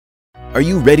Are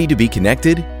you ready to be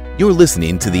connected? You're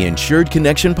listening to the Insured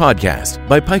Connection podcast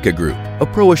by PICA Group, a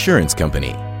pro assurance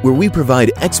company, where we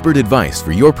provide expert advice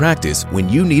for your practice when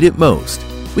you need it most.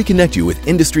 We connect you with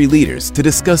industry leaders to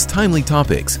discuss timely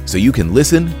topics so you can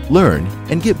listen, learn,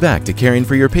 and get back to caring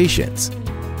for your patients.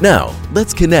 Now,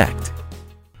 let's connect.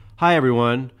 Hi,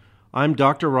 everyone. I'm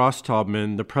Dr. Ross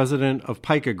Taubman, the president of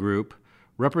PICA Group,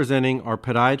 representing our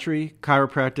podiatry,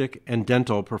 chiropractic, and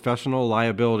dental professional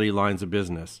liability lines of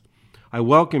business. I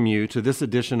welcome you to this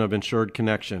edition of Insured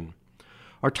Connection.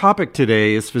 Our topic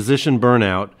today is physician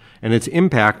burnout and its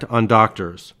impact on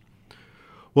doctors.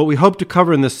 What we hope to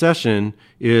cover in this session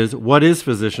is what is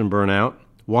physician burnout,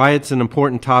 why it's an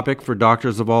important topic for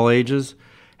doctors of all ages,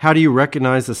 how do you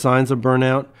recognize the signs of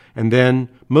burnout, and then,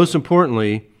 most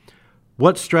importantly,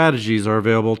 what strategies are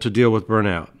available to deal with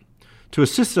burnout. To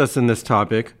assist us in this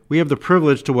topic, we have the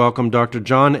privilege to welcome Dr.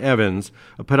 John Evans,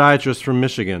 a podiatrist from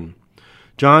Michigan.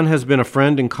 John has been a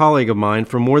friend and colleague of mine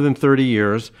for more than 30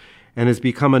 years and has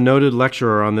become a noted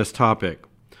lecturer on this topic.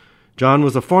 John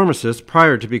was a pharmacist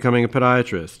prior to becoming a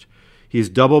podiatrist. He is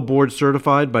double board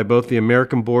certified by both the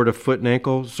American Board of Foot and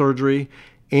Ankle Surgery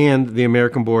and the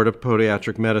American Board of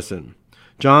Podiatric Medicine.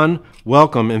 John,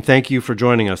 welcome and thank you for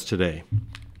joining us today.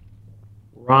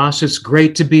 Ross, it's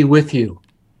great to be with you.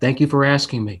 Thank you for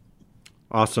asking me.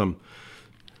 Awesome.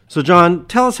 So, John,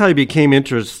 tell us how you became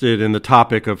interested in the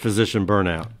topic of physician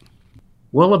burnout.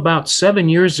 Well, about 7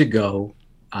 years ago,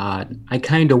 I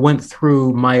kind of went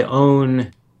through my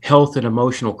own health and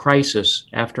emotional crisis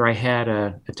after I had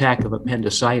an attack of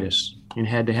appendicitis and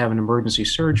had to have an emergency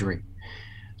surgery.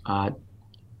 I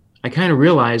kind of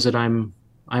realized that I'm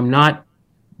not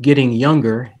getting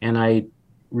younger, and I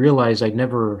realized I'd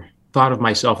never thought of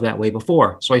myself that way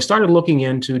before. So I started looking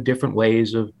into different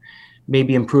ways of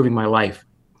maybe improving my life.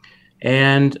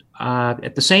 And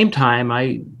at the same time,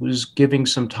 I was giving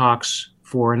some talks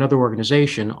for another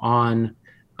organization on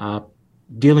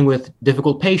dealing with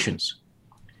difficult patients.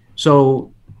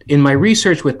 So in my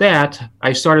research with that,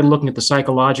 I started looking at the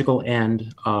psychological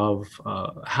end of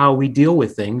how we deal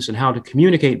with things and how to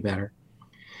communicate better.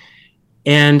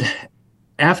 And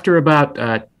after about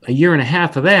a year and a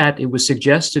half of that, it was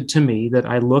suggested to me that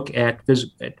I look at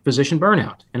physician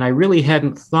burnout. And I really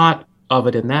hadn't thought of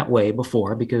it in that way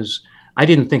before because I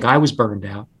didn't think I was burned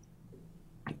out.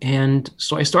 And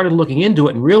so I started looking into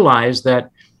it and realized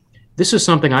that this is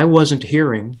something I wasn't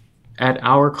hearing at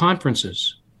our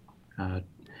conferences.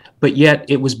 But yet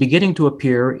it was beginning to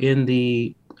appear in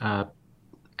the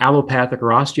allopathic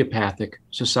or osteopathic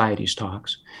society's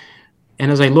talks. And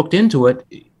as I looked into it,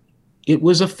 it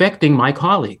was affecting my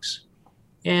colleagues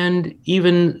and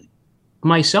even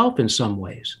myself in some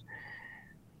ways.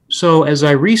 So as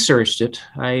I researched it,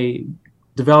 I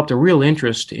developed a real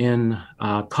interest in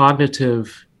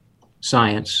cognitive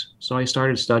science. So I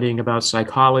started studying about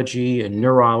psychology and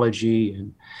neurology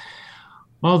and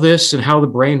all this and how the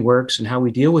brain works and how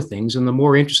we deal with things. And the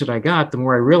more interested I got, the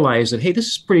more I realized that, hey, this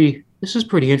is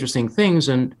pretty interesting things,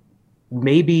 and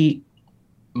maybe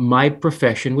my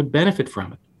profession would benefit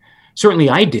from it. Certainly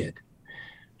I did.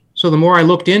 So the more I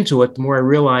looked into it, the more I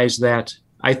realized that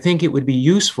I think it would be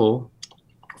useful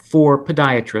for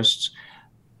podiatrists,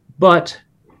 but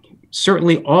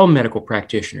certainly all medical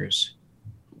practitioners,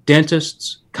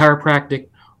 dentists, chiropractic,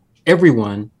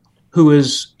 everyone who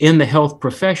is in the health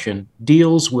profession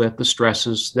deals with the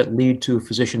stresses that lead to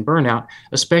physician burnout,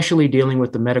 especially dealing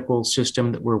with the medical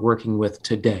system that we're working with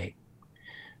today.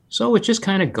 So it's just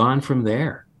kind of gone from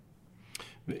there.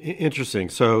 Interesting.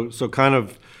 So kind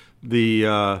of the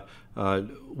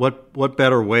what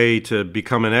better way to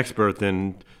become an expert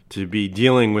than to be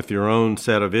dealing with your own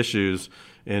set of issues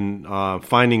and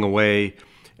finding a way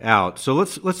out. So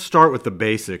let's start with the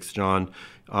basics, John.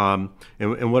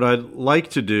 And what I'd like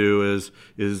to do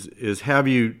is have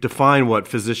you define what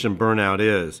physician burnout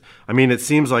is. I mean, it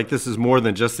seems like this is more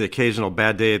than just the occasional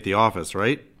bad day at the office,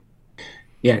 right?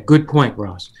 Yeah, good point,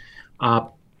 Ross.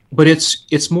 But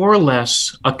it's more or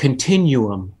less a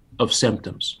continuum of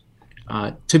symptoms.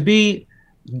 To be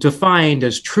defined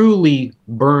as truly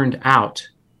burned out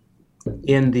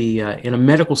in a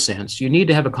medical sense, you need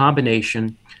to have a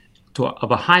combination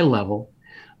of a high level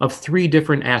of three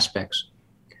different aspects.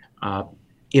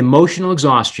 Emotional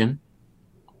exhaustion,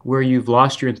 where you've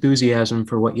lost your enthusiasm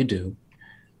for what you do.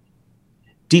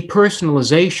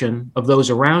 Depersonalization of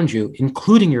those around you,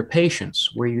 including your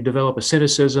patients, where you develop a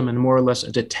cynicism and more or less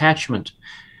a detachment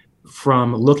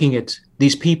from looking at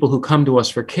these people who come to us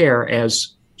for care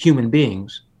as human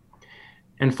beings.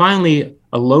 And finally,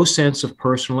 a low sense of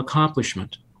personal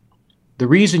accomplishment. The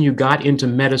reason you got into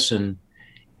medicine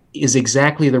is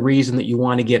exactly the reason that you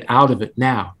want to get out of it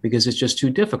now, because it's just too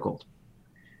difficult.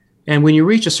 And when you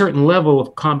reach a certain level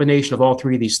of combination of all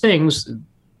three of these things,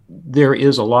 there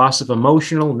is a loss of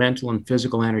emotional, mental, and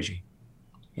physical energy.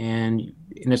 And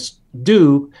it's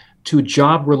due to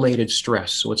job-related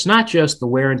stress. So it's not just the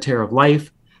wear and tear of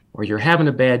life or you're having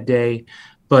a bad day,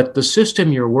 but the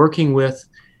system you're working with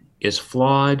is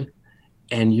flawed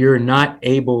and you're not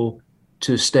able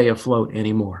to stay afloat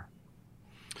anymore.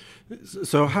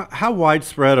 So how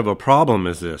widespread of a problem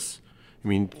is this? I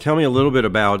mean, tell me a little bit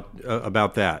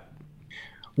about that.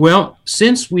 Well,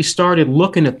 since we started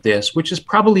looking at this, which has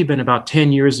probably been about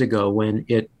 10 years ago when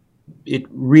it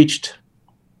reached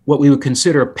what we would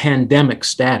consider a pandemic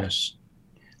status,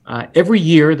 every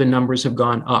year the numbers have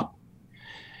gone up.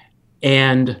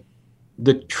 And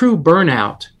the true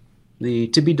burnout,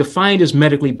 to be defined as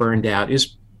medically burned out,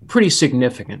 is pretty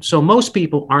significant. So most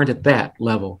people aren't at that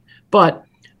level. But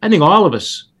I think all of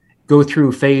us go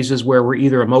through phases where we're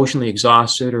either emotionally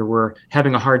exhausted or we're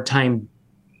having a hard time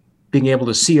being able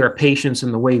to see our patients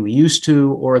in the way we used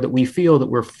to, or that we feel that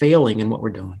we're failing in what we're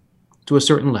doing to a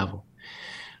certain level.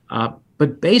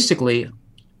 But basically,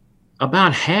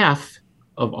 about half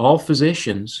of all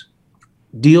physicians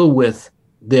deal with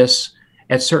this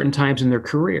at certain times in their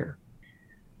career.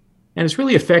 And it's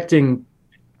really affecting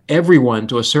everyone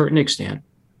to a certain extent.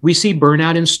 We see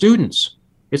burnout in students.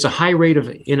 It's a high rate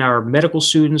in our medical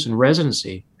students and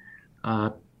residency,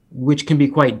 which can be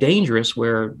quite dangerous,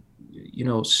 where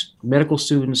medical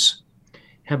students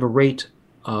have a rate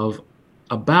of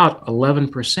about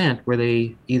 11% where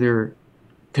they either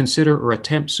consider or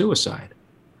attempt suicide.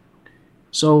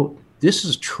 So this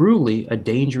is truly a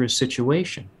dangerous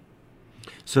situation.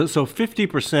 So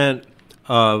 50%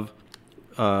 of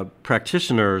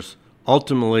practitioners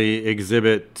ultimately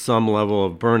exhibit some level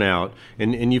of burnout.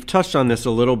 And you've touched on this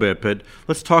a little bit, but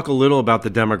let's talk a little about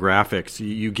the demographics.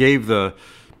 You gave the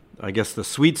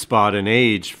sweet spot in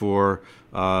age for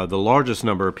the largest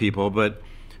number of people, but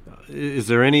is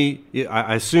there any,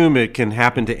 I assume it can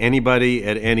happen to anybody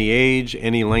at any age,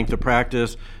 any length of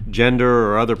practice, gender,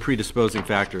 or other predisposing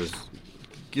factors.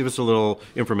 Give us a little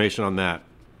information on that.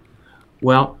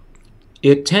 Well,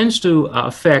 it tends to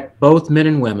affect both men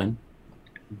and women,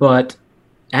 but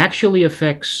actually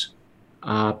affects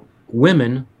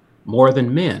women more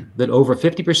than men. That over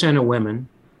 50% of women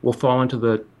will fall into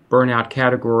the burnout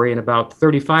category, and about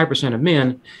 35% of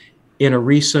men in a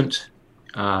recent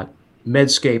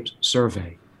Medscape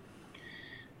survey.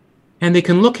 And they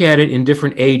can look at it in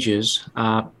different ages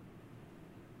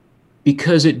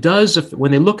because it does,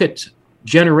 when they look at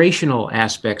generational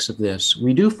aspects of this,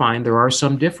 we do find there are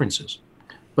some differences.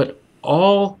 But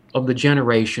all of the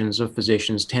generations of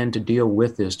physicians tend to deal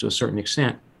with this to a certain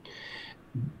extent,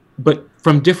 but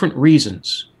from different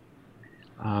reasons.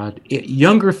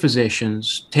 Younger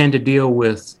physicians tend to deal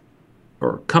with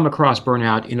or come across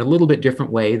burnout in a little bit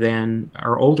different way than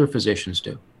our older physicians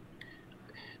do.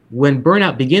 When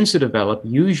burnout begins to develop,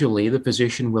 usually the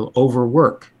physician will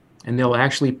overwork, and they'll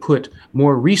actually put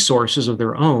more resources of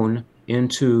their own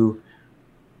into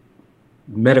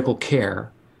medical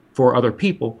care for other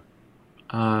people.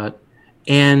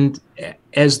 And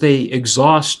as they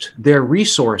exhaust their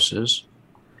resources,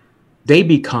 they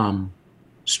become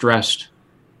stressed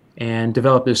and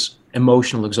develop this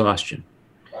emotional exhaustion.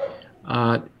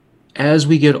 As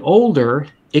we get older,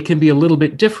 it can be a little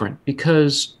bit different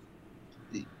because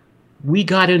we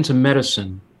got into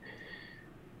medicine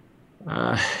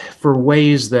for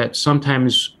ways that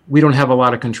sometimes we don't have a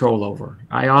lot of control over.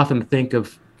 I often think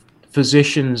of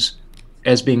physicians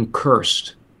as being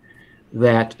cursed,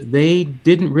 that they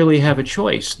didn't really have a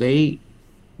choice. They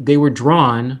were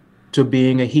drawn to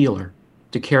being a healer,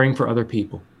 to caring for other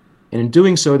people. And in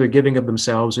doing so, they're giving of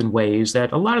themselves in ways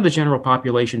that a lot of the general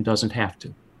population doesn't have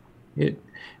to. It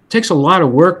takes a lot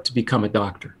of work to become a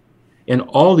doctor in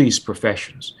all these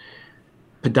professions.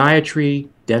 Podiatry,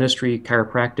 dentistry,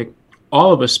 chiropractic,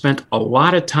 all of us spent a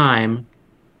lot of time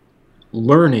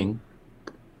learning,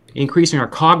 increasing our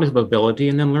cognitive ability,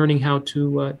 and then learning how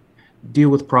to deal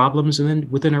with problems and then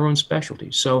within our own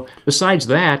specialties. So besides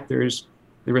that, there's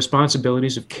the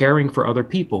responsibilities of caring for other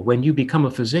people. When you become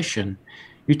a physician,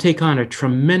 you take on a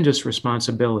tremendous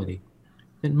responsibility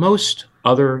that most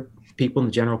other people in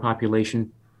the general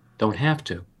population don't have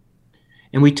to.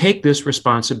 And we take this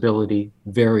responsibility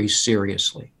very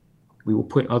seriously. We will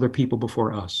put other people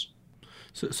before us.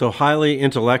 So highly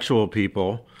intellectual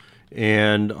people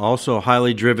and also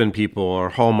highly driven people are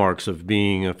hallmarks of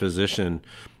being a physician,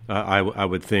 I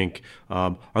would think.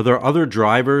 Are there other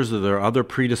drivers? Are there other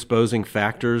predisposing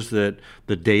factors that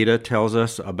the data tells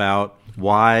us about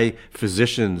why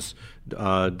physicians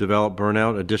develop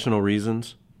burnout, additional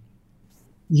reasons?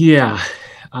 Yeah.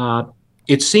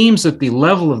 it seems that the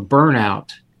level of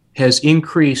burnout has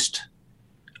increased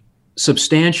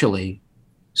substantially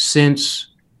since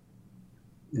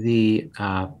the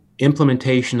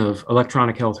implementation of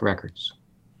electronic health records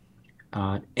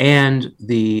and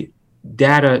the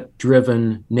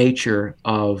data-driven nature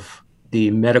of the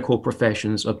medical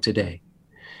professions of today.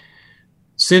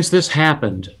 Since this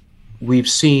happened, we've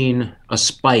seen a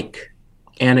spike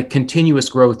and a continuous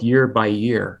growth year by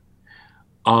year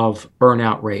of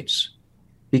burnout rates,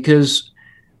 because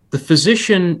the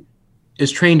physician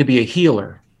is trained to be a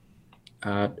healer,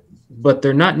 but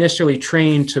they're not necessarily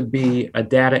trained to be a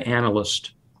data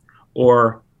analyst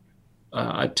or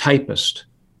a typist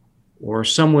or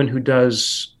someone who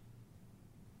does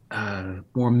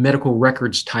more medical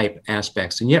records type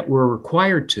aspects. And yet we're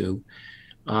required to,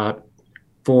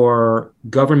 for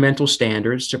governmental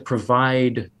standards, to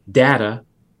provide data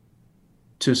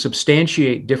to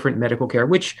substantiate different medical care,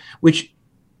 which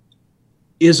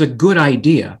is a good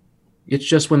idea. It's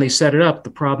just when they set it up, the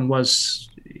problem was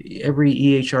every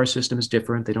EHR system is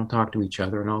different. They don't talk to each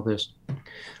other and all this.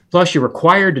 Plus, you're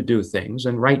required to do things,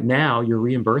 and right now your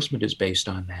reimbursement is based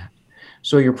on that.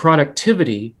 So your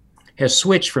productivity has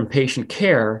switched from patient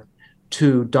care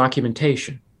to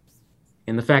documentation.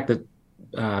 And the fact that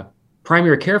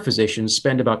primary care physicians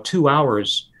spend about 2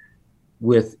 hours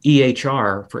with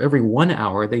EHR for every 1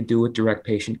 hour they do with direct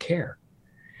patient care.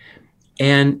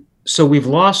 And so we've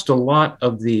lost a lot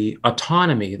of the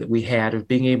autonomy that we had of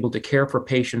being able to care for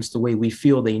patients the way we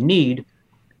feel they need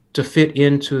to fit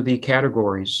into the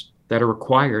categories that are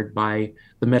required by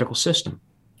the medical system.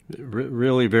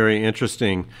 Really very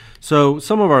interesting. So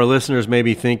some of our listeners may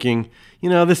be thinking,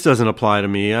 this doesn't apply to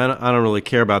me. I don't really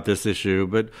care about this issue.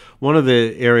 But one of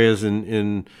the areas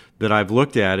in that I've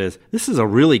looked at is this is a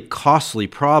really costly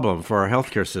problem for our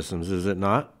healthcare systems, is it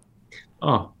not?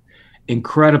 Oh,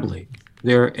 incredibly.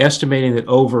 They're estimating that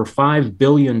over $5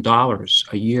 billion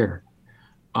a year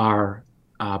are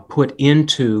put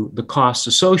into the costs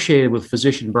associated with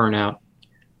physician burnout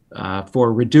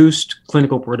for reduced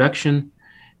clinical production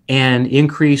and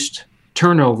increased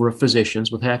turnover of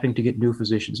physicians with having to get new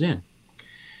physicians in.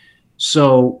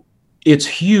 So it's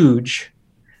huge,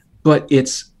 but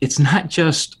it's not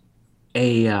just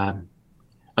a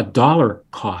dollar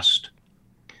cost.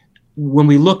 When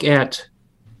we look at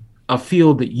a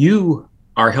field that you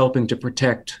are helping to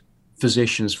protect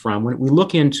physicians from, when we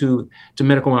look into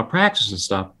medical malpractice and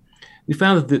stuff, we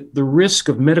found that the risk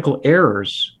of medical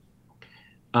errors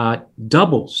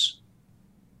doubles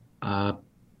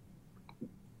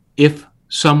if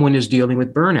someone is dealing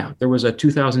with burnout. There was a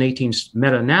 2018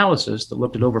 meta-analysis that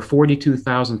looked at over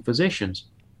 42,000 physicians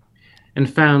and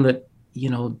found that,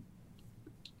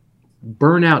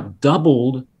 burnout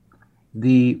doubled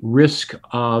the risk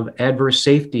of adverse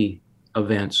safety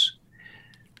events,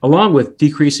 along with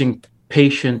decreasing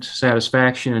patient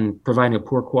satisfaction and providing a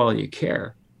poor quality of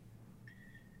care.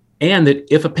 And that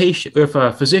if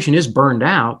a physician is burned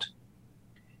out,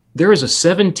 there is a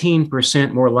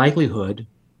 17% more likelihood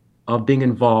of being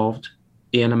involved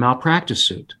in a malpractice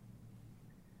suit.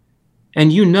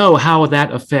 And you know how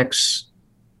that affects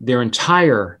their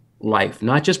entire life,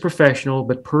 not just professional,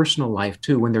 but personal life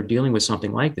too, when they're dealing with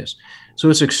something like this. So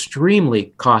it's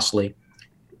extremely costly.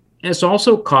 And it's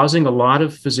also causing a lot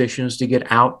of physicians to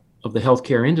get out of the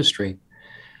healthcare industry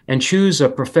and choose a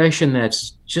profession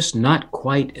that's just not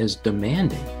quite as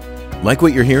demanding. Like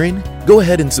what you're hearing? Go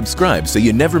ahead and subscribe so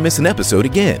you never miss an episode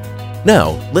again.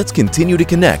 Now, let's continue to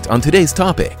connect on today's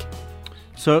topic.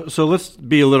 So let's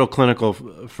be a little clinical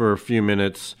for a few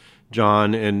minutes,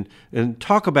 John, and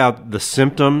talk about the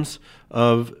symptoms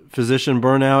of physician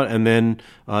burnout, and then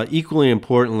equally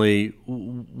importantly,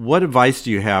 what advice do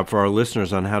you have for our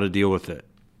listeners on how to deal with it?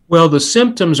 Well, the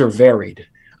symptoms are varied.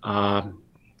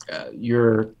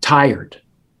 You're tired.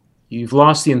 You've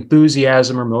lost the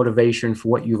enthusiasm or motivation for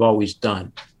what you've always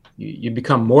done. You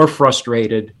become more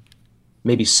frustrated,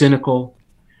 maybe cynical.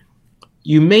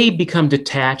 You may become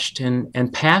detached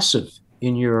and passive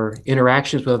in your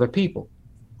interactions with other people.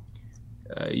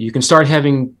 You can start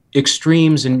having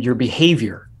extremes in your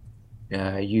behavior.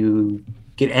 You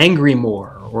get angry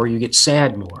more, or you get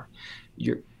sad more.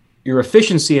 Your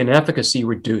efficiency and efficacy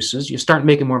reduces. You start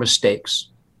making more mistakes.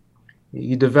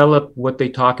 You develop what they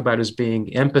talk about as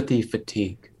being empathy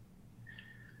fatigue.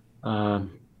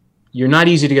 You're not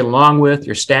easy to get along with.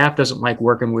 Your staff doesn't like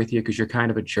working with you because you're kind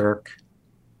of a jerk.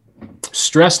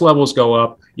 Stress levels go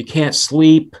up. You can't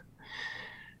sleep.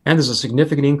 And there's a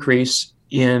significant increase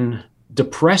in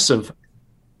depressive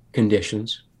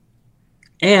conditions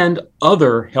and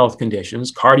other health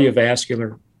conditions,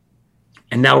 cardiovascular.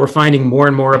 And now we're finding more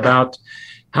and more about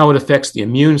how it affects the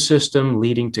immune system,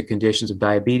 leading to conditions of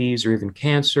diabetes or even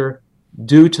cancer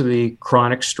due to the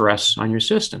chronic stress on your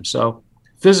system. So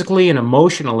physically and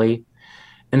emotionally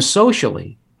and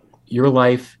socially, your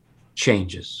life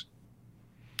changes.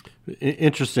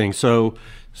 Interesting. So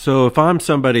if I'm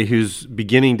somebody who's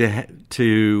beginning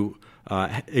to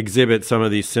exhibit some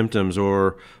of these symptoms,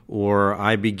 or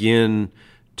I begin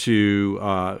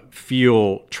to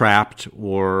feel trapped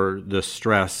or the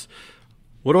stress,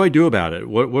 what do I do about it?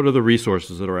 What are the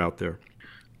resources that are out there?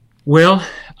 Well,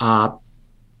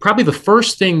 probably the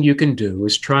first thing you can do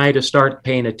is try to start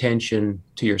paying attention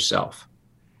to yourself,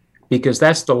 because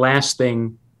that's the last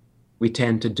thing we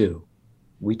tend to do.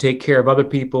 We take care of other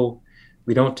people.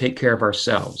 We don't take care of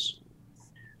ourselves.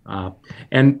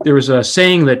 And there was a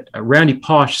saying that Randy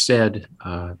Pausch said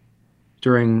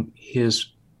during his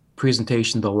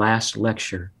presentation, the last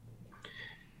lecture,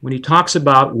 when he talks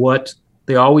about what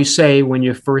they always say when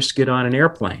you first get on an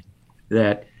airplane,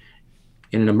 that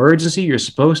in an emergency, you're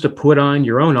supposed to put on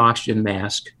your own oxygen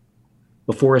mask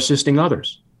before assisting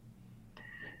others.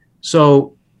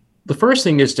 So the first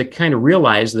thing is to kind of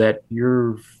realize that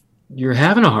you're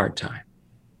having a hard time.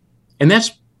 And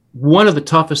that's one of the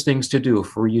toughest things to do,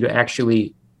 for you to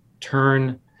actually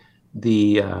turn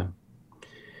the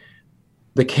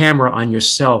camera on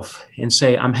yourself and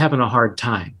say, I'm having a hard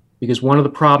time. Because one of the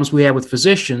problems we have with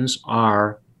physicians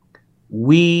are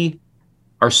we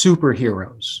are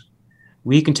superheroes.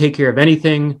 We can take care of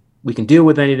anything. We can deal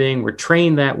with anything. We're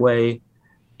trained that way.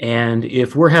 And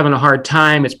if we're having a hard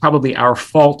time, it's probably our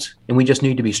fault, and we just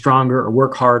need to be stronger or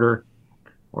work harder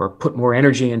or put more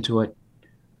energy into it.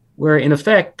 Where in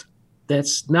effect,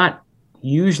 that's not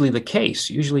usually the case.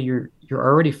 Usually you're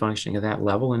already functioning at that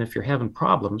level. And if you're having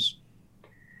problems,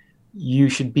 you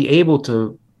should be able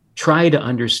to try to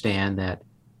understand that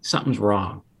something's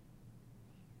wrong.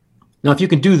 Now, if you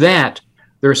can do that,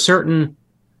 there are certain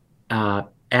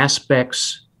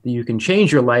aspects that you can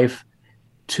change your life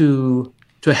to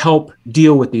help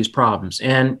deal with these problems.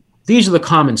 And these are the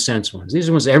common sense ones. These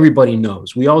are ones everybody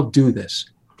knows. We all do this,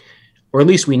 or at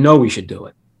least we know we should do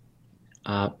it.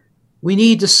 We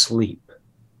need to sleep.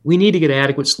 We need to get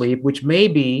adequate sleep, which may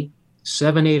be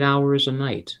 7-8 hours a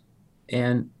night.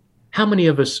 And how many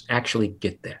of us actually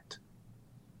get that?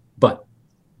 But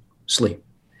sleep.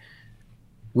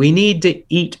 We need to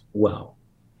eat well.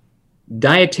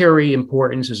 Dietary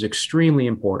importance is extremely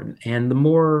important. And the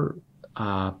more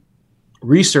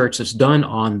research that's done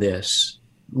on this,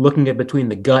 looking at between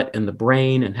the gut and the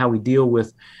brain and how we deal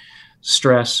with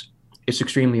stress, it's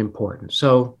extremely important.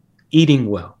 So eating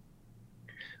well.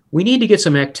 We need to get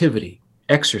some activity,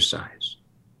 exercise.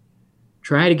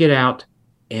 Try to get out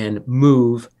and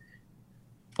move.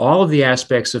 All of the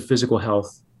aspects of physical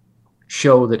health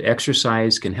show that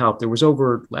exercise can help.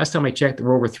 Last time I checked, there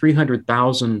were over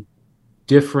 300,000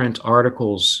 different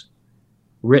articles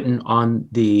written on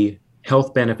the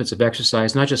health benefits of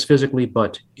exercise, not just physically,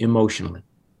 but emotionally.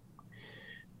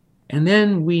 And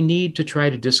then we need to try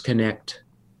to disconnect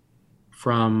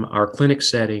from our clinic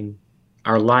setting,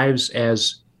 our lives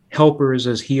as helpers,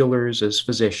 as healers, as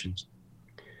physicians.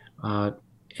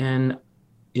 And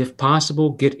if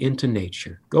possible, get into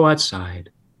nature. Go outside,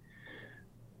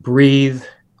 breathe,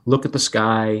 look at the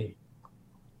sky.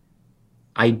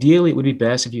 Ideally, it would be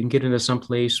best if you can get into some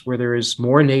place where there is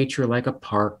more nature, like a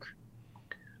park.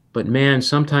 But man,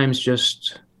 sometimes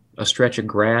just a stretch of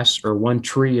grass or one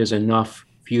tree is enough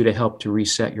for you to help to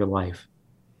reset your life.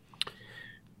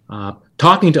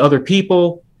 Talking to other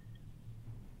people,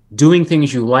 doing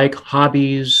things you like,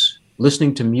 hobbies,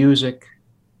 listening to music,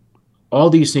 all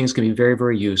these things can be very,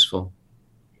 very useful.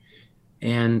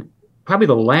 And probably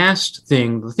the last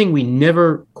thing, the thing we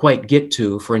never quite get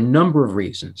to for a number of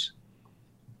reasons,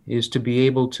 is to be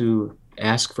able to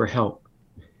ask for help.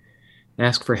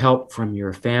 Ask for help from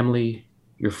your family,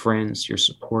 your friends, your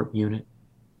support unit,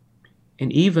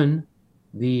 and even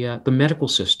the medical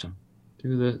system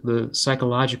through the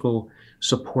psychological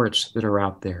supports that are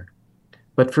out there.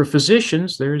 But for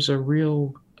physicians, there's a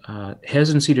real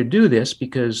hesitancy to do this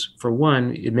because, for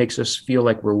one, it makes us feel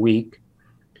like we're weak.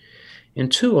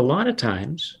 And two, a lot of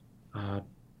times,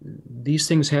 these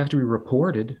things have to be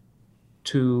reported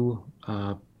to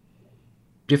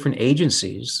different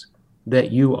agencies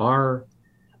that you are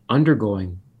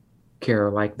undergoing care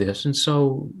like this. And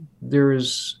so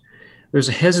there's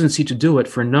a hesitancy to do it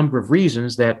for a number of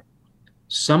reasons that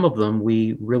some of them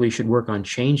we really should work on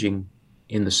changing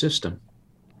in the system.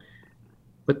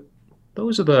 But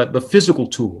those are the physical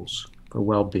tools for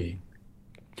well-being.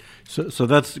 So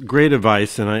that's great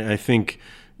advice. And I think,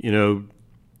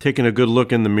 taking a good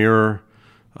look in the mirror,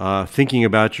 thinking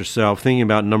about yourself, thinking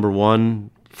about number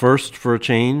one, first for a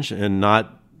change and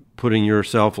not putting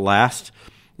yourself last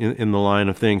in the line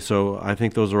of things. So I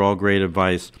think those are all great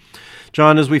advice.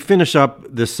 John, as we finish up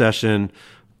this session,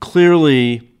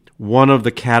 clearly one of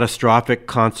the catastrophic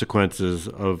consequences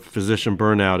of physician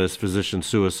burnout is physician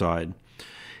suicide.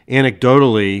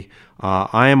 Anecdotally,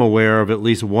 I am aware of at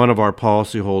least one of our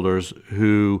policyholders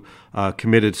who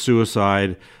committed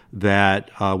suicide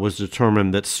that was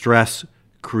determined that stress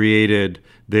created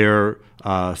their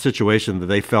situation, that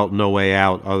they felt no way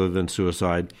out other than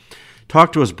suicide.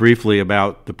 Talk to us briefly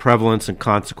about the prevalence and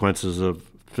consequences of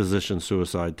physician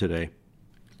suicide today.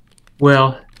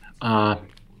 Well,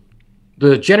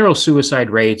 the general suicide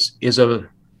rates is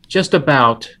just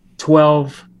about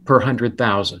 12 per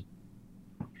 100,000.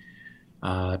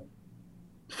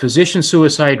 Physician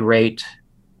suicide rate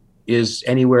is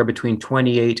anywhere between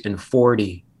 28 and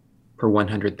 40 per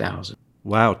 100,000.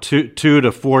 Wow, 2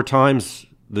 to 4 times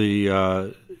the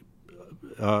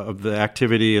of the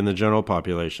activity in the general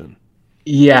population.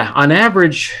 Yeah, on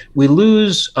average, we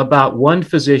lose about one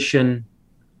physician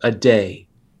a day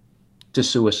to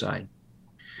suicide.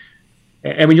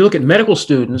 And when you look at medical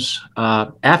students,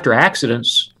 after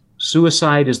accidents,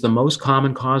 suicide is the most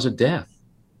common cause of death.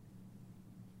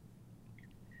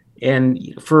 And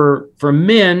for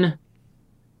men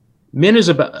is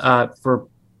about for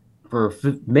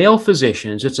male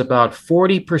physicians, it's about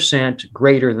 40%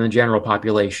 greater than the general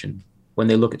population when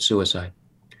they look at suicide.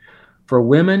 For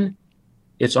women,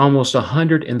 it's almost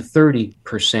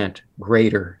 130%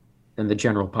 greater than the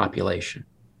general population.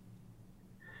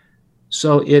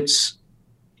 So it's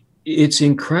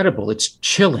incredible. It's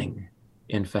chilling,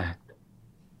 in fact.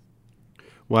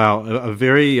 Wow, a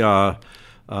very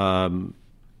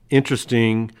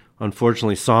interesting,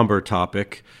 unfortunately somber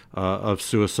topic of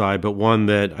suicide, but one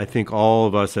that I think all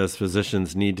of us as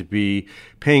physicians need to be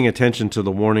paying attention to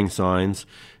the warning signs,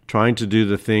 trying to do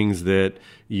the things that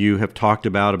you have talked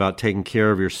about taking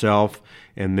care of yourself,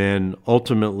 and then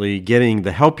ultimately getting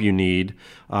the help you need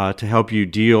to help you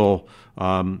deal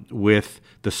with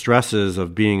the stresses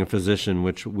of being a physician,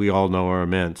 which we all know are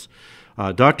immense.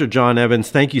 Dr. John Evans,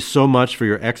 thank you so much for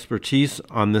your expertise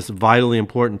on this vitally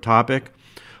important topic.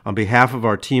 On behalf of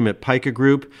our team at Pica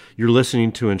Group, you're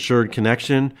listening to Insured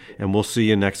Connection, and we'll see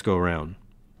you next go-round.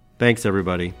 Thanks,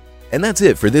 everybody. And that's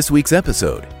it for this week's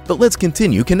episode. But let's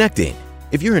continue connecting.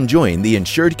 If you're enjoying the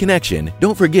Insured Connection,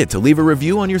 don't forget to leave a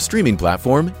review on your streaming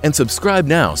platform and subscribe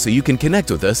now so you can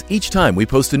connect with us each time we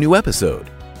post a new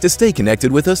episode. To stay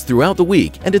connected with us throughout the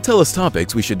week and to tell us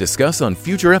topics we should discuss on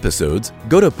future episodes,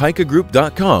 go to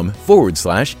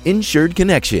picagroup.com/insured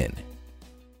connection.